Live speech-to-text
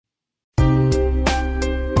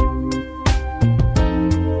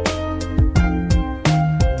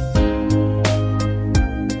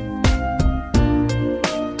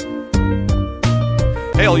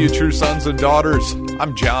you true sons and daughters.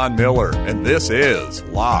 I'm John Miller, and this is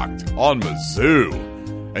Locked on Mizzou.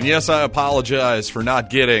 And yes, I apologize for not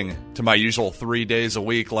getting to my usual 3 days a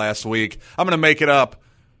week last week. I'm going to make it up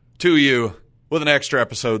to you with an extra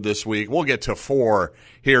episode this week. We'll get to 4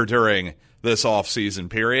 here during this off-season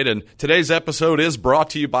period. And today's episode is brought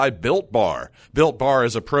to you by Built Bar. Built Bar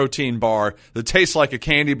is a protein bar that tastes like a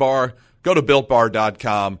candy bar. Go to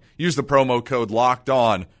BuiltBar.com. Use the promo code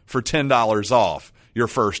LOCKEDON for $10 off your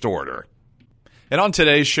first order. And on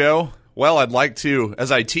today's show, well, I'd like to, as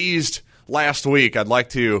I teased last week, I'd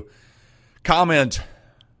like to comment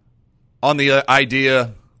on the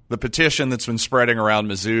idea, the petition that's been spreading around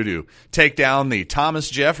Mizzou to take down the Thomas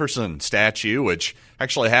Jefferson statue, which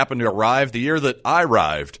actually happened to arrive the year that I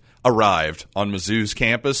arrived on Mizzou's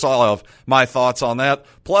campus. So I'll have my thoughts on that,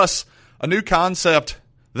 plus a new concept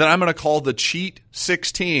that I'm going to call the Cheat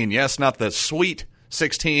 16. Yes, not the Sweet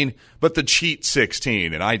 16, but the Cheat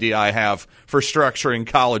 16, an idea I have for structuring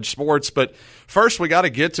college sports. But first, we got to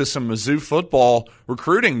get to some Mizzou football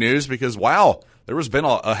recruiting news because, wow, there has been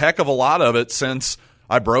a heck of a lot of it since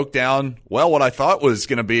I broke down, well, what I thought was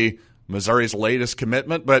going to be Missouri's latest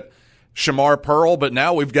commitment, but Shamar Pearl, but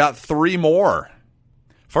now we've got 3 more.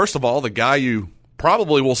 First of all, the guy you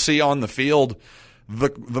probably will see on the field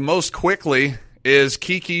the most quickly is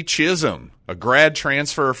Keke Chisholm, a grad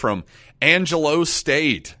transfer from Angelo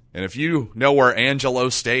State. And if you know where Angelo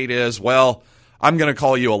State is, well, I'm going to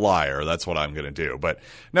call you a liar. That's what I'm going to do. But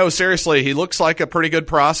no, seriously, he looks like a pretty good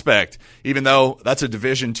prospect. Even though that's a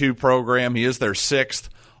Division II program, he is their 6th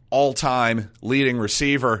all-time leading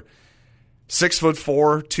receiver.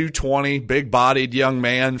 6'4", 220, big-bodied young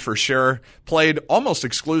man for sure. Played almost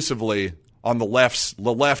exclusively on the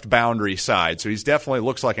left boundary side. So he's definitely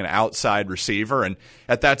looks like an outside receiver. And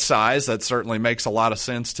at that size, that certainly makes a lot of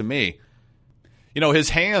sense to me. You know, his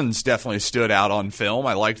hands definitely stood out on film.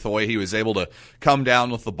 I liked the way he was able to come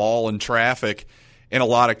down with the ball in traffic in a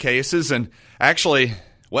lot of cases. And actually,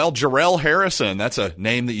 well, Jarrell Harrison, that's a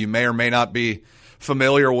name that you may or may not be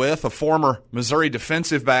familiar with, a former Missouri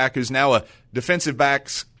defensive back who's now a defensive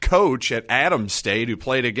backs coach at Adams State who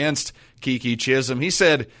played against Keke Chisholm. He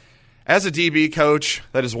said, as a DB coach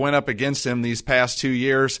that has went up against him these past 2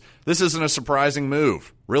 years, this isn't a surprising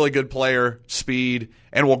move. Really good player, speed,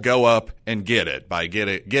 and will go up and get it. By get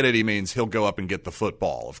it, he means he'll go up and get the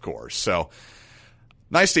football, of course. So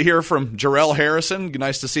nice to hear from Jarrell Harrison.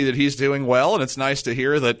 Nice to see that he's doing well, and it's nice to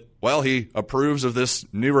hear that, well, he approves of this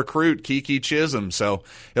new recruit, Keke Chisholm. So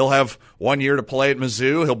he'll have 1 year to play at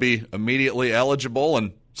Mizzou. He'll be immediately eligible,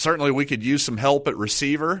 and certainly we could use some help at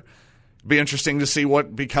receiver. Be interesting to see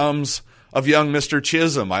what becomes of young Mr.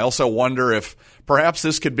 Chisholm. I also wonder if perhaps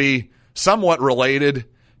this could be somewhat related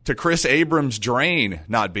to Chris Abrams-Drain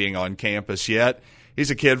not being on campus yet.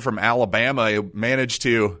 He's a kid from Alabama. He managed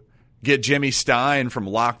to get Jimmy Stein from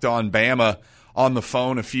Locked On Bama on the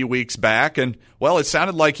phone a few weeks back. And, well, it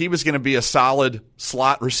sounded like he was going to be a solid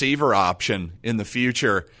slot receiver option in the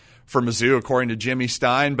future for Mizzou, according to Jimmy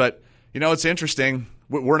Stein. But, you know, it's interesting.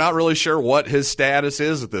 We're not really sure what his status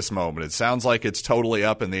is at this moment. It sounds like it's totally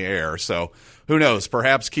up in the air. So who knows?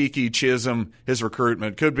 Perhaps Keke Chisholm, his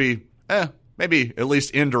recruitment could be maybe at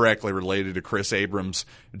least indirectly related to Chris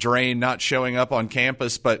Abrams-Drain not showing up on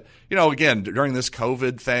campus. But, you know, again, during this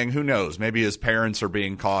COVID thing, who knows? Maybe his parents are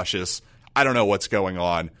being cautious. I don't know what's going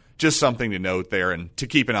on. Just something to note there and to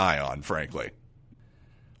keep an eye on, frankly.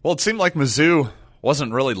 Well, it seemed like Mizzou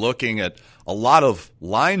wasn't really looking at a lot of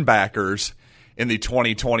linebackers in the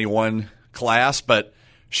 2021 class, but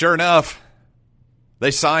sure enough, they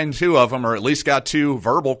signed 2 of them, or at least got 2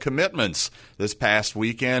 verbal commitments this past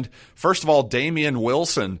weekend. First of all, Damian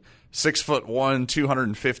Wilson, 6'1",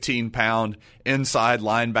 215-pound inside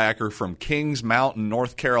linebacker from Kings Mountain,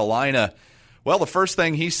 North Carolina. Well, the first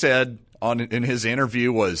thing he said in his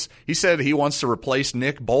interview was he said he wants to replace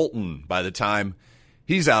Nick Bolton by the time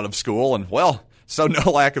he's out of school, and, well, so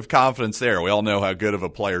no lack of confidence there. We all know how good of a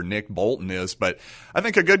player Nick Bolton is, but I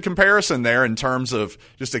think a good comparison there in terms of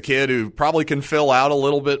just a kid who probably can fill out a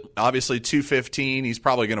little bit. Obviously, 215, he's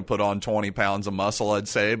probably going to put on 20 pounds of muscle, I'd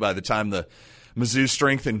say, by the time the Mizzou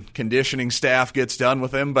strength and conditioning staff gets done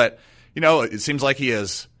with him. But, you know, it seems like he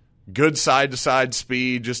has good side-to-side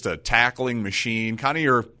speed, just a tackling machine, kind of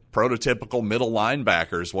your prototypical middle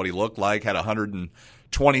linebacker is what he looked like, had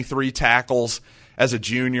 123 tackles as a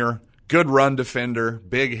junior. Good run defender,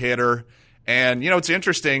 big hitter. And, you know, it's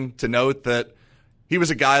interesting to note that he was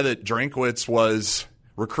a guy that Drinkwitz was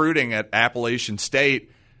recruiting at Appalachian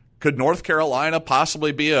State. Could North Carolina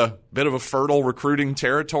possibly be a bit of a fertile recruiting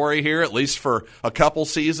territory here, at least for a couple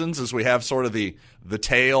seasons, as we have sort of the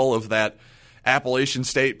tail of that Appalachian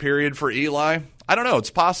State period for Eli? I don't know.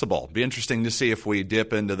 It's possible. Be interesting to see if we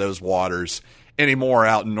dip into those waters anymore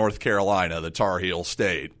out in North Carolina, the Tar Heel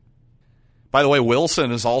State. By the way,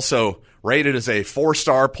 Wilson is also rated as a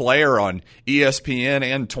 4-star player on ESPN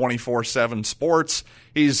and 24/7 Sports.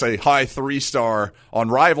 He's a high 3-star on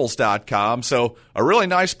Rivals.com. So a really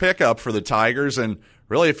nice pickup for the Tigers. And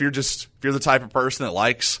really, if you're the type of person that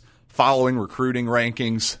likes following recruiting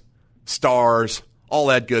rankings, stars, all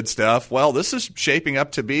that good stuff, well, this is shaping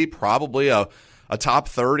up to be probably a top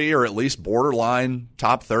 30 or at least borderline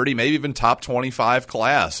top 30, maybe even top 25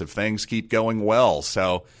 class if things keep going well.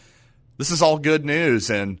 So this is all good news.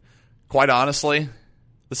 And quite honestly,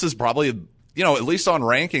 this is probably, at least on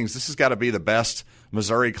rankings, this has got to be the best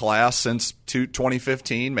Missouri class since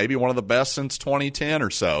 2015, maybe one of the best since 2010 or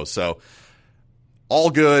so. So all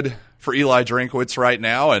good for Eli Drinkwitz right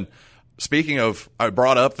now. And speaking of, I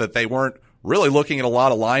brought up that they weren't really looking at a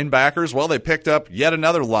lot of linebackers. Well, they picked up yet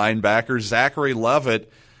another linebacker, Zachary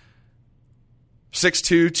Lovett,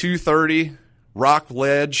 6'2", 230,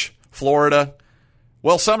 Rockledge, Florida.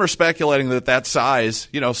 Well, some are speculating that size,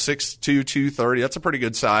 6'2", 230, that's a pretty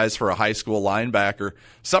good size for a high school linebacker.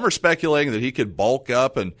 Some are speculating that he could bulk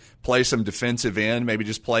up and play some defensive end, maybe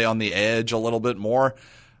just play on the edge a little bit more.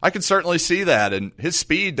 I could certainly see that, and his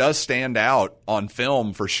speed does stand out on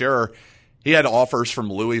film for sure. He had offers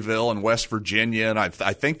from Louisville and West Virginia, and I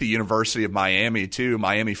think the University of Miami too,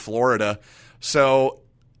 Miami, Florida. So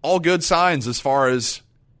all good signs as far as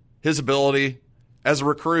his ability as a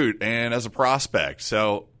recruit and as a prospect.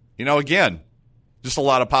 So, again, just a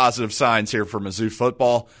lot of positive signs here for Mizzou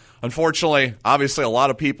football. Unfortunately, obviously a lot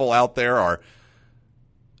of people out there are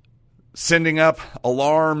sending up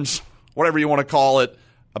alarms, whatever you want to call it,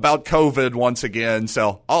 about COVID once again.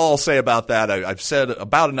 So all I'll say about that, I've said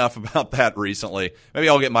about enough about that recently. Maybe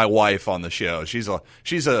I'll get my wife on the show. She's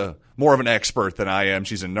a more of an expert than I am.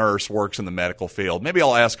 She's a nurse, works in the medical field. Maybe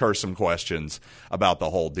I'll ask her some questions about the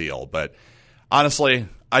whole deal. But honestly,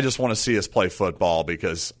 I just want to see us play football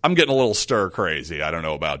because I'm getting a little stir crazy. I don't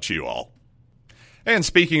know about you all. And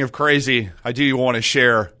speaking of crazy, I do want to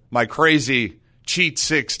share my crazy Cheat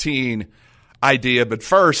 16 idea. But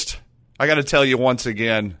first, I got to tell you once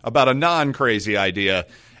again about a non-crazy idea,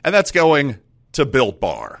 and that's going to Built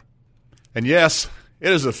Bar. And yes,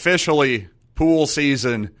 it is officially pool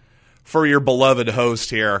season for your beloved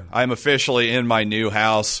host here. I'm officially in my new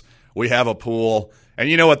house. We have a pool, and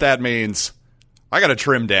you know what that means. I got to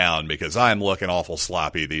trim down because I'm looking awful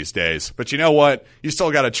sloppy these days. But you know what? You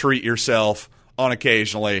still got to treat yourself on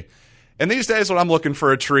occasionally. And these days when I'm looking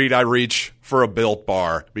for a treat, I reach for a Built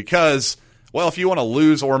Bar because, well, if you want to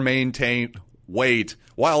lose or maintain weight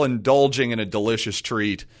while indulging in a delicious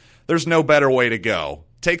treat, there's no better way to go.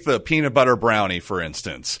 Take the peanut butter brownie, for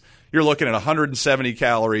instance. You're looking at 170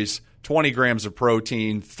 calories, 20 grams of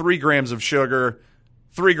protein, 3 grams of sugar,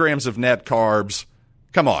 3 grams of net carbs.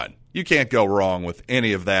 Come on. You can't go wrong with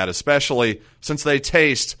any of that, especially since they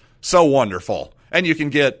taste so wonderful. And you can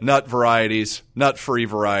get nut varieties, nut-free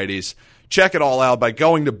varieties. Check it all out by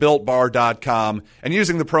going to BuiltBar.com and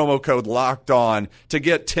using the promo code LOCKEDON to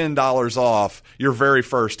get $10 off your very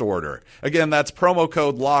first order. Again, that's promo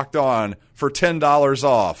code LOCKEDON for $10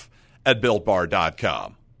 off at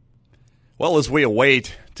BuiltBar.com. Well, as we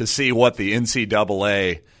await to see what the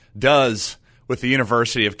NCAA does with the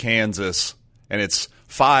University of Kansas and its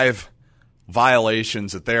 5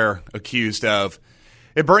 violations that they're accused of,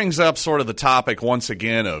 it brings up sort of the topic once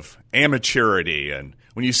again of amateurity. And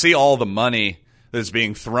when you see all the money that's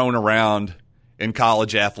being thrown around in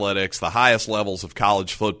college athletics, the highest levels of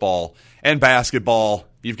college football and basketball,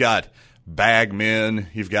 you've got bag men,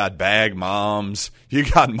 you've got bag moms,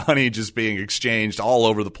 you've got money just being exchanged all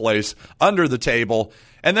over the place, under the table.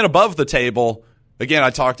 And then above the table, again, I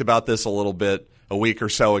talked about this a little bit a week or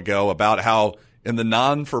so ago about how in the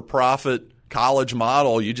non-for-profit college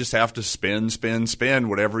model, you just have to spend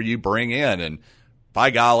whatever you bring in. And by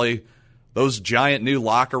golly, those giant new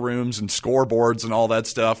locker rooms and scoreboards and all that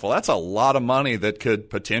stuff, well, that's a lot of money that could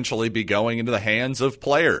potentially be going into the hands of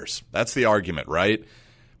players. That's the argument, right?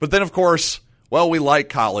 But then, of course, well, we like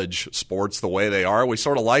college sports the way they are. We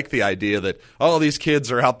sort of like the idea that, oh, these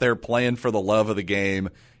kids are out there playing for the love of the game,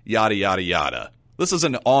 yada, yada, yada. This is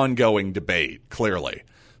an ongoing debate, clearly.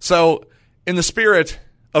 So in the spirit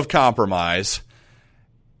of compromise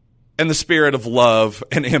and the spirit of love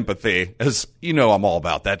and empathy, as you know I'm all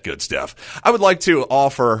about that good stuff, I would like to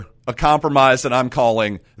offer a compromise that I'm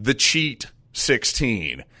calling the Cheat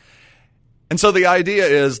 16. And so the idea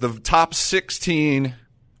is the top 16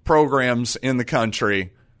 programs in the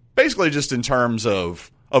country, basically just in terms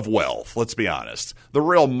of wealth, let's be honest. The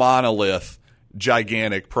real monolith,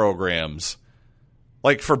 gigantic programs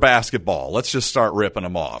Like for basketball, let's just start ripping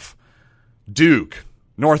them off. Duke,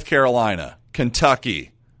 North Carolina,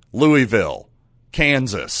 Kentucky, Louisville,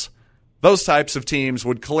 Kansas. Those types of teams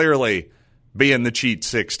would clearly be in the Cheat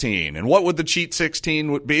 16. And what would the Cheat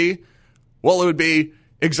 16 would be? Well, it would be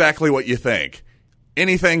exactly what you think.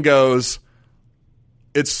 Anything goes.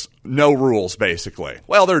 It's no rules, basically.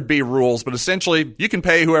 Well, there'd be rules, but essentially you can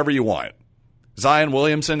pay whoever you want. Zion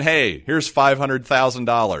Williamson, hey, here's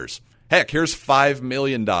 $500,000. Heck, here's $5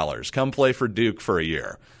 million. Come play for Duke for a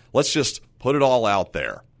year. Let's just put it all out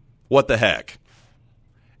there. What the heck?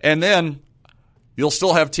 And then you'll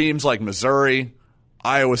still have teams like Missouri,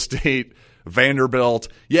 Iowa State, Vanderbilt.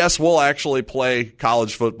 Yes, we'll actually play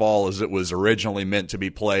college football as it was originally meant to be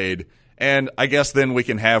played. And I guess then we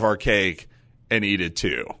can have our cake and eat it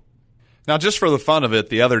too. Now, just for the fun of it,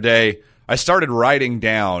 the other day, I started writing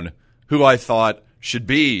down who I thought should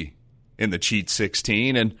be in the Cheat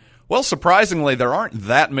 16. And, well, surprisingly, there aren't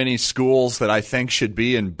that many schools that I think should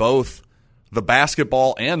be in both the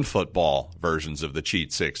basketball and football versions of the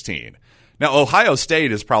Cheat 16. Now, Ohio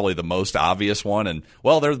State is probably the most obvious one. And,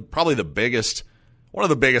 well, they're probably one of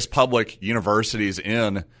the biggest public universities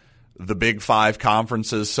in the Big Five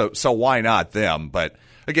conferences. So why not them? But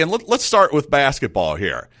again, let's start with basketball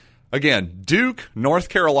here. Again, Duke, North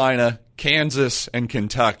Carolina, Kansas, and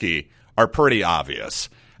Kentucky are pretty obvious.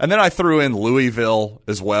 And then I threw in Louisville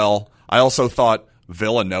as well. I also thought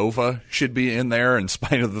Villanova should be in there in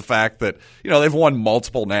spite of the fact that, they've won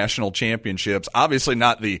multiple national championships. Obviously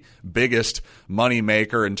not the biggest money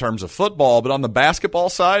maker in terms of football, but on the basketball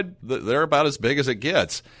side, they're about as big as it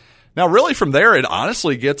gets. Now, really from there, it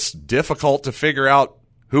honestly gets difficult to figure out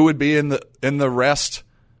who would be in the rest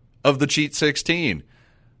of the Cheat 16.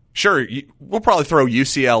 Sure, we'll probably throw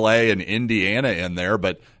UCLA and Indiana in there,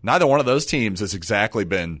 but neither one of those teams has exactly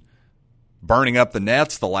been burning up the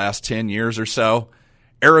nets the last 10 years or so.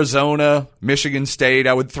 Arizona, Michigan State,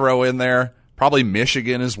 I would throw in there. Probably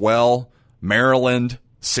Michigan as well. Maryland,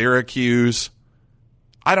 Syracuse.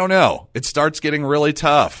 I don't know. It starts getting really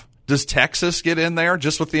tough. Does Texas get in there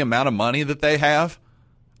just with the amount of money that they have?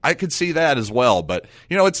 I could see that as well. But,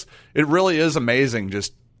 it really is amazing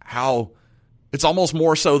just how it's almost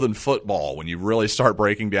more so than football when you really start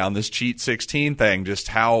breaking down this Cheat 16 thing, just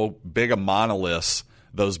how big a monolith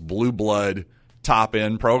those blue blood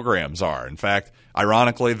top-end programs are. In fact,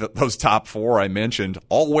 ironically, those top four I mentioned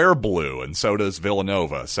all wear blue, and so does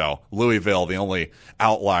Villanova. So Louisville, the only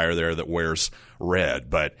outlier there that wears red.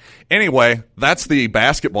 But anyway, that's the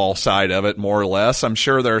basketball side of it, more or less. I'm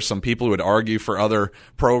sure there are some people who would argue for other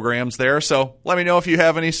programs there, so let me know if you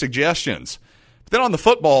have any suggestions. But then on the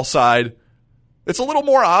football side, it's a little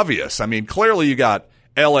more obvious. I mean, clearly you got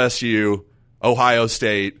LSU, Ohio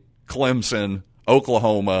State, Clemson,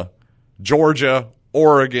 Oklahoma, Georgia,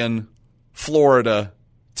 Oregon, Florida,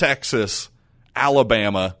 Texas,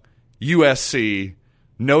 Alabama, USC,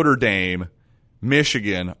 Notre Dame,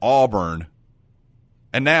 Michigan, Auburn.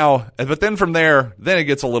 But then from there, then it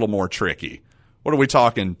gets a little more tricky. What are we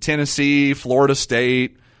talking? Tennessee, Florida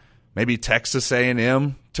State, maybe Texas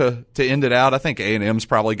A&M to end it out. I think A&M's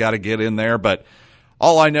probably got to get in there, but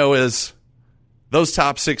all I know is those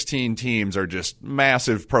top 16 teams are just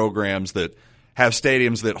massive programs that have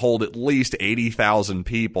stadiums that hold at least 80,000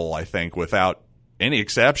 people, I think, without any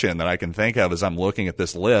exception that I can think of as I'm looking at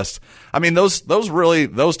this list. I mean, those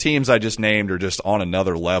teams I just named are just on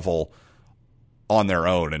another level on their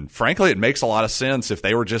own. And frankly, it makes a lot of sense if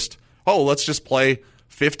they were just, let's just play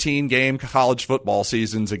 15-game college football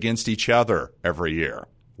seasons against each other every year.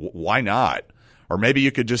 Why not? Or maybe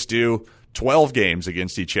you could just do 12 games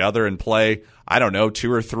against each other and play,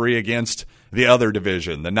 2 or 3 against the other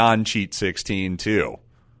division, the non-Cheat 16 too.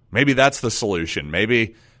 Maybe that's the solution.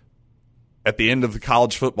 Maybe at the end of the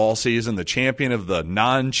college football season, the champion of the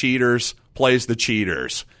non-cheaters plays the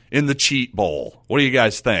cheaters in the Cheat Bowl. What do you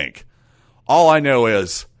guys think? All I know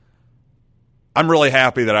is I'm really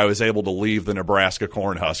happy that I was able to leave the Nebraska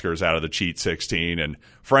Cornhuskers out of the Cheat 16, and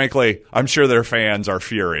frankly, I'm sure their fans are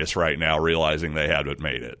furious right now realizing they haven't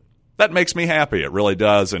made it. That makes me happy. It really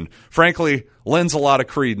does, and frankly, lends a lot of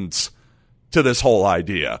credence to this whole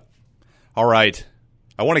idea. All right,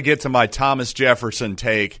 I want to get to my Thomas Jefferson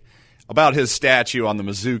take about his statue on the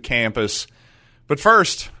Mizzou campus, but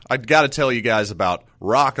first, I've got to tell you guys about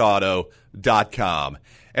RockAuto.com.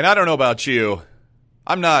 And I don't know about you,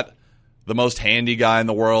 I'm not the most handy guy in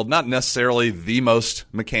the world, not necessarily the most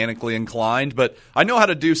mechanically inclined, but I know how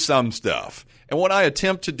to do some stuff. And when I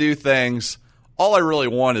attempt to do things, all I really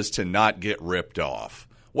want is to not get ripped off.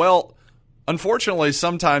 Well, unfortunately,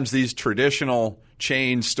 sometimes these traditional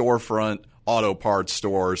chain storefront auto parts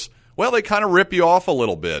stores well, they kind of rip you off a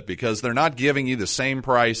little bit because they're not giving you the same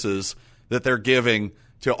prices that they're giving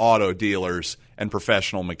to auto dealers and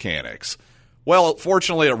professional mechanics. Well,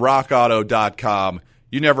 fortunately at rockauto.com,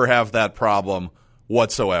 you never have that problem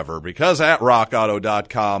whatsoever because at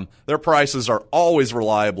rockauto.com, their prices are always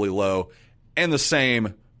reliably low and the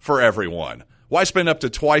same for everyone. Why spend up to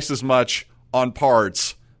twice as much on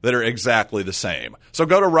parts that are exactly the same? So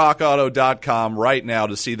go to rockauto.com right now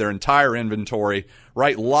to see their entire inventory,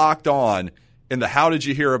 right locked on in the How Did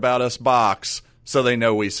You Hear About Us box so they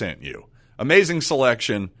know we sent you. Amazing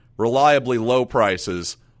selection, reliably low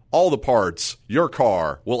prices, all the parts your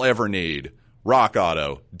car will ever need.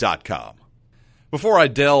 rockauto.com. Before I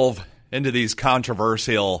delve into these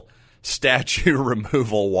controversial statue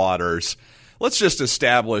removal waters, let's just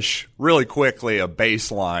establish really quickly a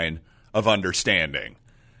baseline of understanding.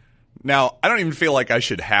 Now, I don't even feel like I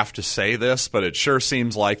should have to say this, but it sure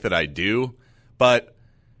seems like that I do. But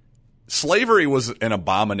slavery was an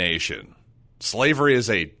abomination. Slavery is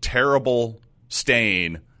a terrible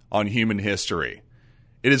stain on human history.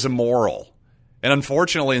 It is immoral. And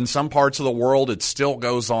unfortunately, in some parts of the world, it still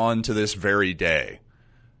goes on to this very day.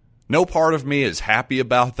 No part of me is happy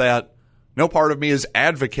about that. No part of me is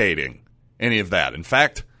advocating any of that. In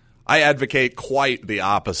fact, I advocate quite the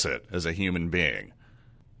opposite as a human being.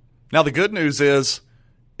 Now, the good news is,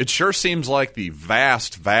 it sure seems like the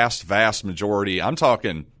vast majority, I'm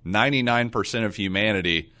talking 99% of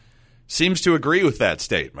humanity, seems to agree with that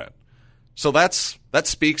statement. So that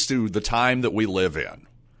speaks to the time that we live in.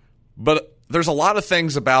 But there's a lot of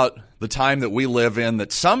things about the time that we live in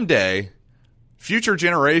that someday, future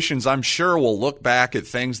generations, I'm sure, will look back at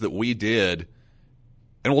things that we did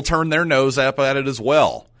and will turn their nose up at it as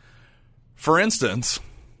well. For instance,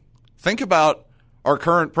 think about our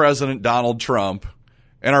current president, Donald Trump,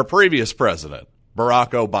 and our previous president,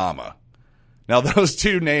 Barack Obama. Now, those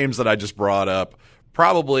two names that I just brought up,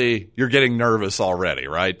 probably you're getting nervous already,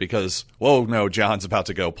 right? Because, whoa, no, John's about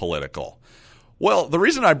to go political. Well, the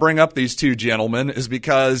reason I bring up these two gentlemen is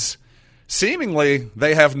because seemingly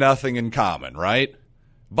they have nothing in common, right?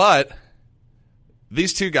 But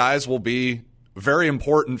these two guys will be very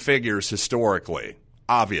important figures historically,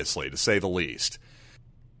 obviously, to say the least.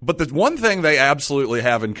 But the one thing they absolutely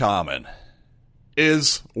have in common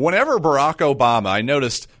is whenever Barack Obama, I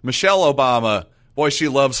noticed Michelle Obama, boy, she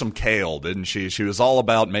loved some kale, didn't she? She was all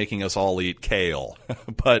about making us all eat kale.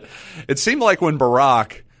 But it seemed like when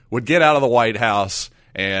Barack would get out of the White House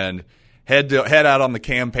and head out on the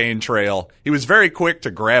campaign trail, he was very quick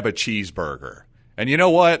to grab a cheeseburger. And you know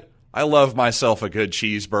what? I love myself a good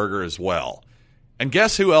cheeseburger as well. And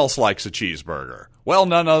guess who else likes a cheeseburger? Well,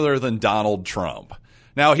 none other than Donald Trump.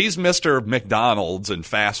 Now, he's Mr. McDonald's and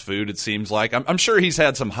fast food, it seems like. I'm sure he's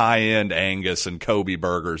had some high-end Angus and Kobe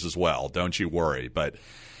burgers as well. Don't you worry. But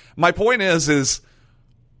my point is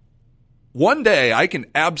one day I can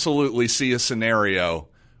absolutely see a scenario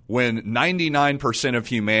when 99% of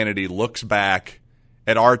humanity looks back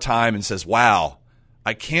at our time and says, wow,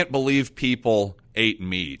 I can't believe people ate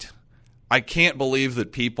meat. I can't believe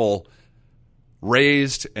that people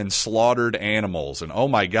raised and slaughtered animals, and oh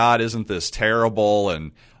my God, isn't this terrible,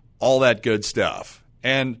 and all that good stuff.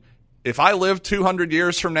 And if I live 200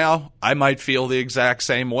 years from now, I might feel the exact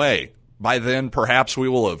same way. By then, perhaps we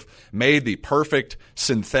will have made the perfect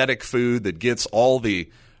synthetic food that gets all the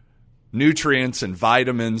nutrients and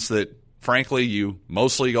vitamins that, frankly, you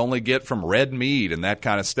mostly only get from red meat and that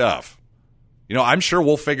kind of stuff. You know, I'm sure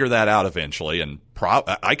we'll figure that out eventually, and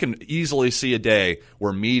I can easily see a day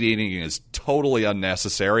where meat eating is totally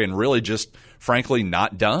unnecessary and really just, frankly,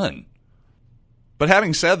 not done. But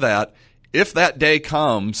having said that, if that day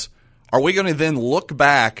comes, are we going to then look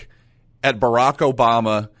back at Barack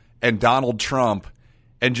Obama and Donald Trump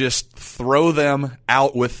and just throw them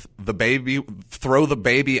out with the baby, throw the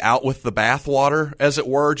baby out with the bathwater, as it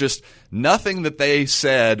were? Just nothing that they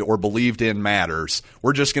said or believed in matters.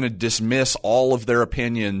 We're just going to dismiss all of their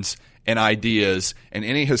opinions and ideas and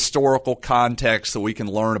any historical context that we can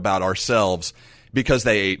learn about ourselves because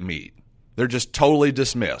they ate meat. They're just totally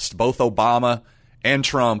dismissed. Both Obama and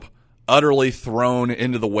Trump utterly thrown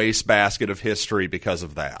into the wastebasket of history because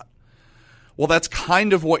of that. Well, that's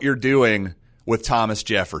kind of what you're doing with Thomas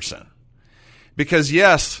Jefferson. Because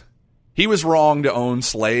yes, he was wrong to own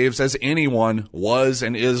slaves, as anyone was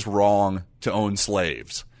and is wrong to own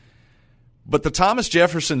slaves. But the Thomas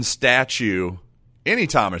Jefferson statue, any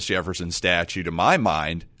Thomas Jefferson statue, to my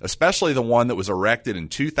mind, especially the one that was erected in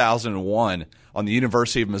 2001 on the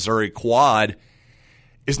University of Missouri Quad,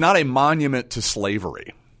 is not a monument to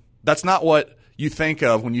slavery. That's not what you think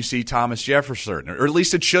of when you see Thomas Jefferson, or at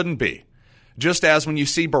least it shouldn't be. Just as when you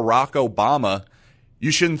see Barack Obama,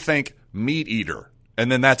 you shouldn't think meat eater,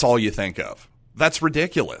 and then that's all you think of. That's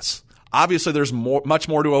ridiculous. Obviously, there's much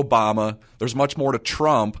more to Obama. There's much more to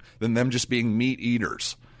Trump than them just being meat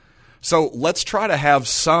eaters. So let's try to have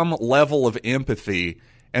some level of empathy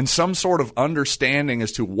and some sort of understanding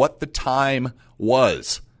as to what the time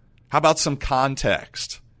was. How about some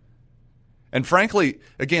context? And frankly,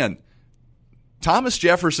 again, Thomas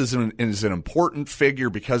Jefferson is an important figure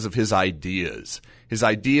because of his ideas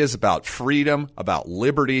about freedom, about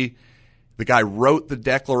liberty. The guy wrote the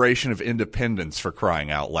Declaration of Independence, for crying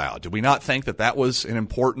out loud. Did we not think that that was an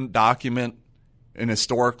important document, an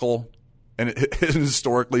historically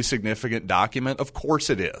significant document? Of course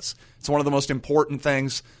it is. It's one of the most important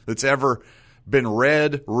things that's ever been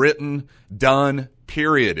read, written, done,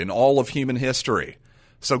 period, in all of human history.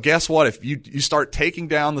 So guess what? If you start taking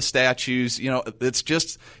down the statues,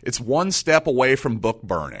 it's one step away from book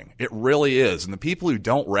burning. It really is. And the people who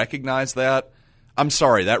don't recognize that, I'm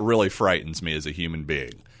sorry, that really frightens me as a human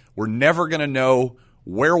being. We're never going to know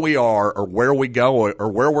where we are or where we go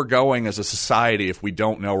or where we're going as a society if we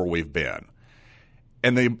don't know where we've been.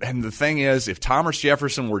 And the thing is, if Thomas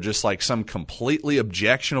Jefferson were just like some completely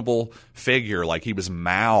objectionable figure, like he was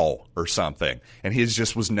Mao or something, and he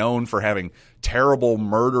just was known for having terrible,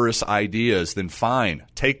 murderous ideas, then fine,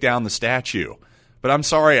 take down the statue. But I'm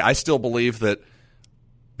sorry, I still believe that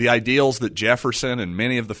the ideals that Jefferson and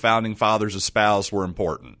many of the founding fathers espoused were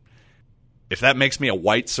important. If that makes me a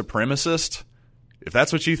white supremacist, if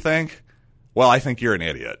that's what you think, well, I think you're an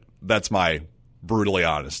idiot. That's my brutally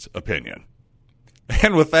honest opinion.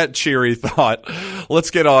 And with that cheery thought,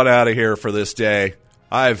 let's get on out of here for this day.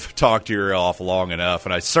 I've talked your ear off long enough,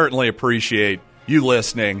 and I certainly appreciate you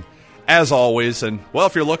listening, as always. And, well,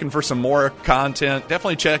 if you're looking for some more content,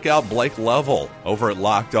 definitely check out Blake Lovell over at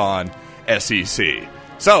Locked On SEC.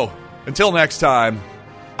 So, until next time,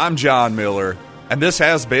 I'm John Miller, and this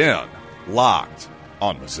has been Locked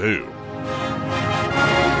on Mizzou.